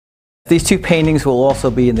These two paintings will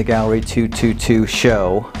also be in the Gallery222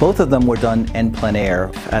 show. Both of them were done en plein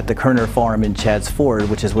air at the Kuerner Farm in Chadds Ford,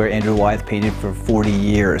 which is where Andrew Wyeth painted for 40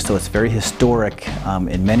 years, so it's very historic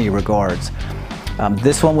in many regards.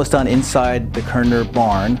 This one was done inside the Kuerner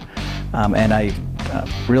Barn, and I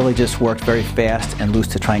really just worked very fast and loose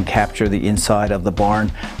to try and capture the inside of the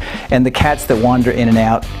barn. And the cats that wander in and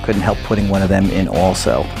out, couldn't help putting one of them in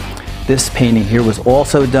also. This painting here was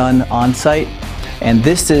also done on site. And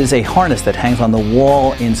this is a harness that hangs on the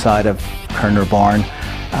wall inside of Kuerner Barn.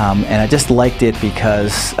 And I just liked it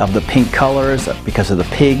because of the pink colors, because of the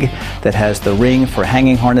pig that has the ring for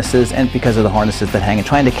hanging harnesses, and because of the harnesses that hang, and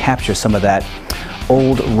trying to capture some of that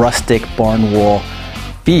old rustic barn wall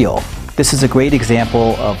feel. This is a great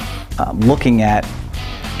example of looking at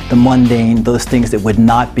the mundane, those things that would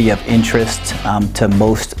not be of interest to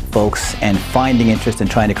most folks, and finding interest in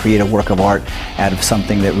trying to create a work of art out of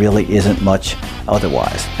something that really isn't much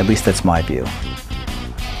otherwise. At least that's my view.